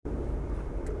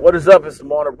What is up? It's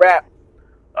Simona Rap.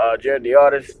 Jared the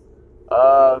artist.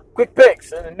 Quick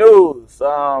picks in the news.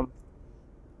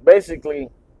 Basically,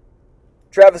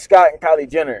 Travis Scott and Kylie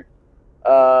Jenner.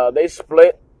 They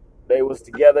split. They was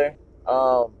together.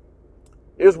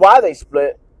 Here's why they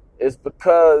split. Is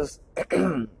because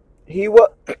he was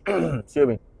excuse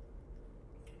me.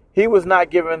 He was not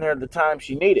giving her the time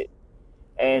she needed,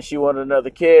 and she wanted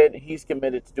another kid. He's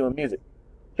committed to doing music.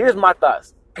 Here's my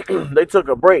thoughts. They took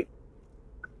a break.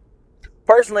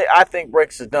 Personally, I think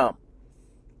breaks are dumb.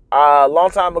 A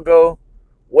long time ago,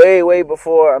 way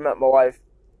before I met my wife,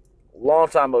 long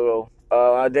time ago,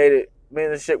 I dated me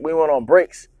and the chick. We went on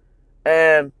breaks,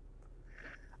 and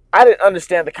I didn't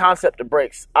understand the concept of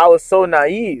breaks. I was so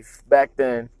naive back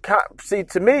then. See,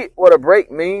 to me, what a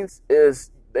break means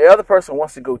is the other person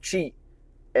wants to go cheat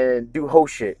and do whole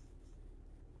shit,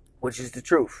 which is the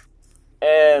truth.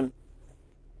 And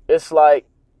it's like,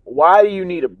 why do you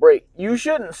need a break? You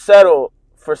shouldn't settle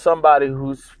for somebody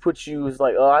who's put you as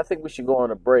like, oh, I think we should go on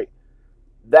a break.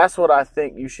 That's what I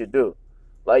think you should do.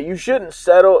 Like, you shouldn't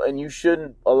settle, and you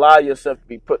shouldn't allow yourself to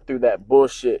be put through that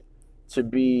bullshit to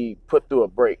be put through a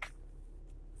break.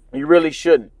 You really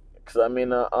shouldn't. Because, I mean,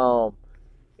 you know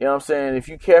what I'm saying? If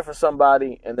you care for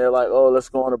somebody and they're like, oh, let's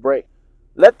go on a break,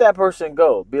 let that person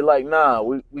go. Be like, nah,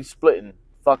 we splitting.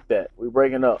 Fuck that. We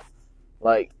breaking up.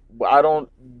 Like,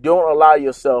 don't allow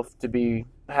yourself to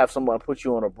have someone put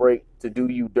you on a break to do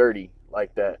you dirty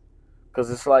like that. Because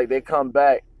it's like they come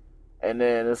back and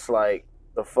then it's like,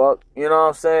 the fuck? You know what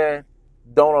I'm saying?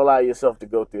 Don't allow yourself to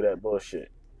go through that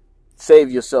bullshit.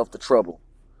 Save yourself the trouble.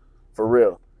 For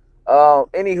real.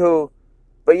 Anywho,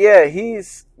 but yeah,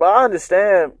 but I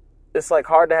understand it's like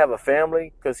hard to have a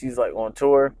family because he's like on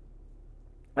tour.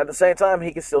 At the same time,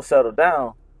 he can still settle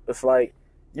down. It's like,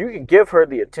 you can give her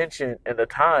the attention and the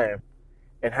time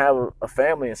and have a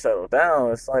family and settle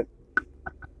down. It's like,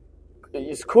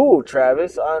 it's cool,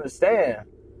 Travis. I understand.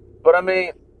 But I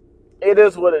mean, it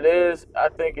is what it is. I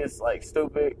think it's like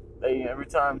stupid. Every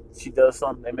time she does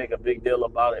something, they make a big deal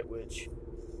about it, which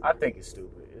I think is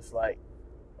stupid. It's like,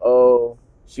 oh,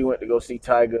 she went to go see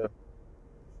Tyga.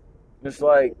 It's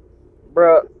like,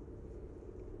 bruh,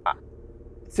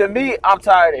 to me, I'm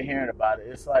tired of hearing about it.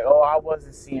 It's like, oh, I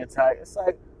wasn't seeing Tyga. It's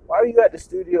like, why were you at the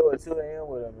studio at 2 a.m.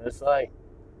 with him? It's like,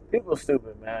 people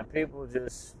stupid, man. People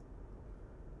just...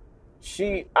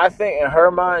 I think in her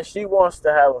mind, she wants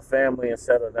to have a family and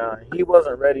settle down. He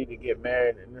wasn't ready to get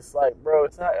married. And it's like, bro,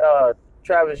 it's not,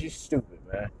 Travis, you stupid,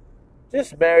 man.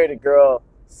 Just marry the girl,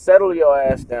 settle your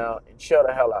ass down, and shut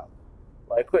the hell out.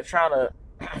 Like, quit trying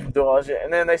to do all this shit.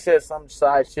 And then they said some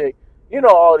side chick. You know,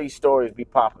 all these stories be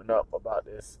popping up about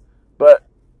this. But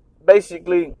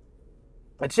basically,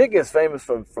 a chick is famous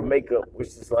for makeup, which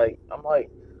is like, I'm like,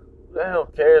 who the hell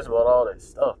cares about all that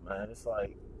stuff, man? It's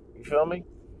like, you feel me?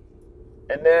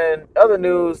 And then other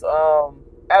news,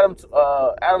 Adam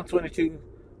 22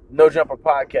 No Jumper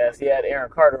podcast. He had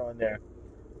Aaron Carter on there.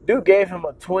 Dude gave him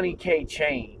a $20K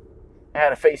chain and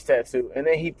had a face tattoo, and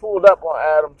then he pulled up on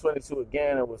Adam 22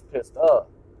 again and was pissed off.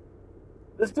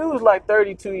 This dude was like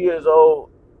 32 years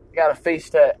old, got a face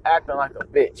tat, acting like a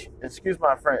bitch. Excuse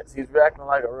my French. He's acting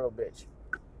like a real bitch.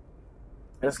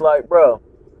 It's like, bro,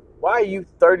 why are you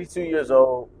 32 years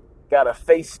old, got a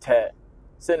face tat,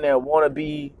 sitting there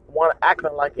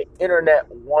acting like an internet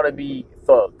wannabe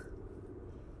thug?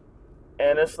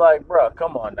 And it's like, bro,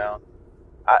 come on now.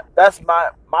 That's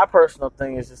my personal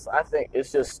thing. Is just, I think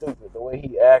it's just stupid the way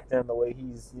he acting, the way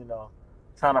he's,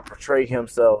 trying to portray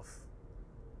himself,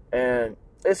 and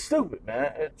it's stupid,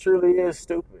 man. It truly is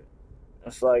stupid.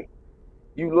 It's like,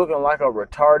 you're looking like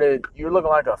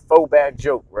a throwback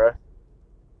joke, bruh.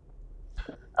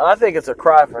 And I think it's a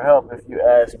cry for help if you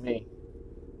ask me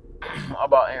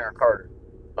about Aaron Carter.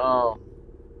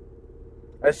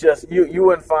 It's just, you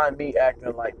wouldn't find me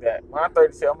acting like that. When I'm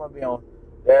 32, I'm going to be on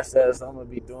SS. I'm going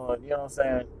to be doing, you know what I'm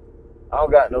saying? I don't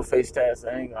got no face tats.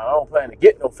 I don't plan to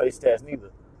get no face tats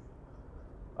neither.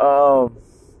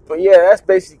 But yeah, that's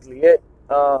basically it.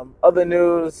 Other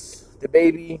news,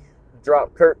 DaBaby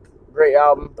dropped Kirk, great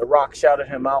album. The Rock shouted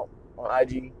him out on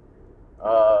IG.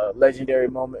 Legendary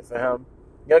moment for him.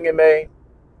 Young M.A.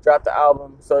 dropped the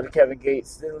album. So did Kevin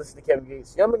Gates. Didn't listen to Kevin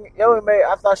Gates. Young M.A.,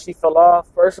 I thought she fell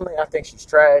off. Personally, I think she's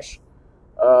trash.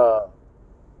 I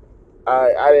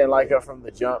didn't like her from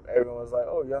the jump. Everyone was like,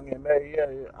 oh, Young M.A., yeah.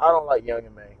 I don't like Young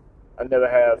M.A. I never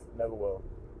have, never will.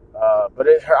 But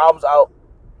her album's out,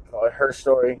 called Her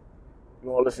Story. You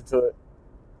want to listen to it?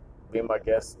 Be my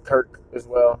guest. Kirk as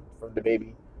well, from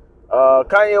DaBaby.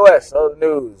 Kanye West, other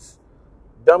news.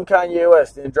 Dumb Kanye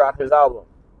West didn't drop his album.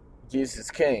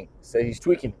 Jesus King. Say he's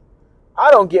tweaking it.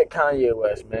 I don't get Kanye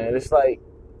West, man. It's like,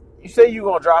 you say you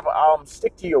gonna drop an album,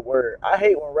 stick to your word. I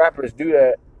hate when rappers do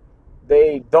that.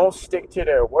 They don't stick to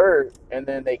their word and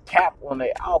then they cap on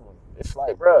their album. It's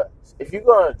like, bruh, if you're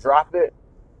gonna drop it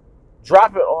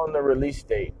on the release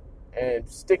date and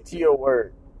stick to your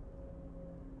word.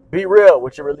 Be real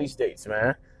with your release dates,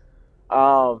 man.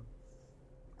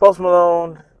 Post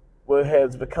Malone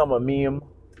has become a meme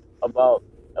about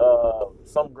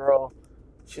some girl.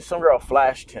 Some girl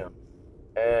flashed him,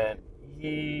 and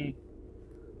his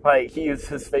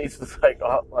face was like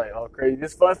all crazy.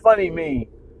 It's funny meme,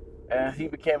 and he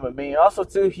became a meme. Also,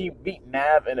 too, he beat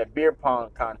Nav in a beer pong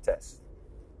contest,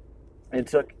 and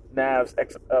took Nav's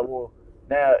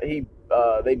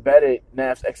they betted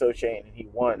Nav's XO chain, and he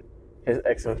won his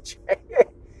XO chain.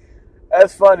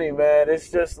 That's funny, man. It's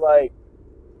just like,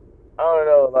 I don't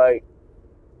know, like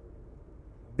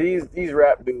these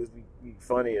rap dudes be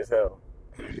funny as hell.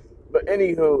 But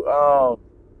anywho,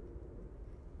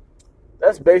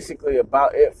 that's basically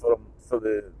about it for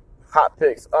the hot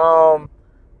picks.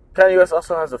 Kanye West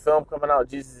also has a film coming out,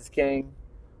 Jesus is King.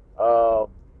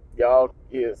 Y'all,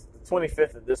 is the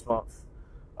 25th of this month.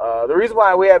 The reason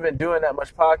why we haven't been doing that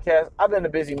much podcast, I've been a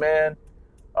busy man.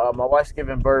 My wife's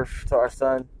giving birth to our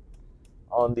son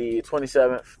on the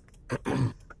 27th.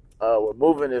 We're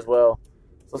moving as well.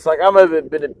 So it's like I've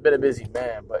been a busy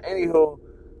man. But anywho,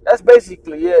 that's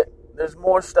basically it. There's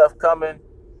more stuff coming.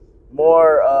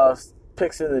 More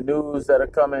picks in the news that are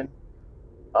coming.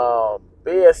 But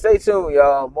yeah, stay tuned,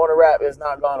 y'all. Morning Rap is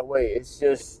not gone away.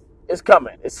 It's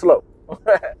coming. It's slow.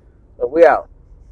 So we out.